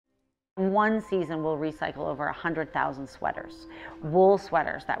In one season, we'll recycle over 100,000 sweaters, wool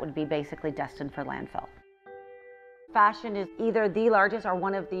sweaters that would be basically destined for landfill. Fashion is either the largest or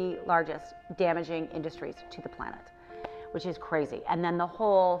one of the largest damaging industries to the planet, which is crazy. And then the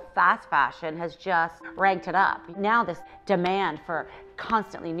whole fast fashion has just ranked it up. Now this demand for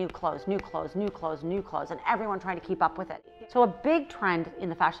constantly new clothes, new clothes, new clothes, new clothes, and everyone trying to keep up with it. So a big trend in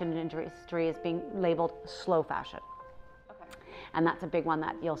the fashion industry is being labeled slow fashion. And that's a big one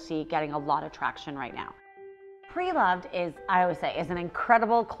that you'll see getting a lot of traction right now. Preloved is, I always say, is an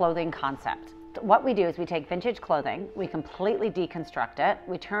incredible clothing concept. What we do is we take vintage clothing, we completely deconstruct it,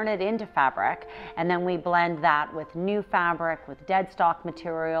 we turn it into fabric, and then we blend that with new fabric, with dead stock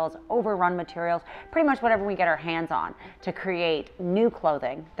materials, overrun materials, pretty much whatever we get our hands on to create new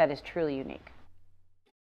clothing that is truly unique.